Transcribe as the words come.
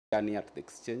journey at the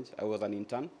exchange. I was an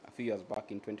intern a few years back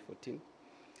in 2014.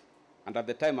 And at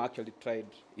the time, I actually tried,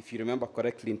 if you remember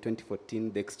correctly, in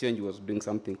 2014, the exchange was doing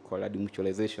something called a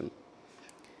demutualization.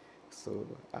 So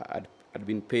I'd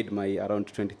been paid my around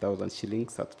 20,000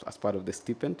 shillings as part of the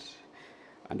stipend.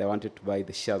 And I wanted to buy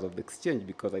the shares of the exchange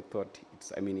because I thought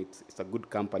it's a good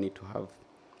company to have.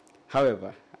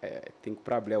 However, I think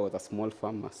probably I was a small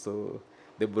farmer, so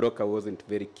the broker wasn't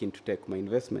very keen to take my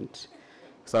investment.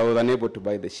 So I was unable to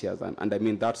buy the shares. And I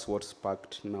mean, that's what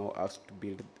sparked now us to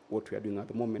build what we are doing at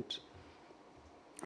the moment.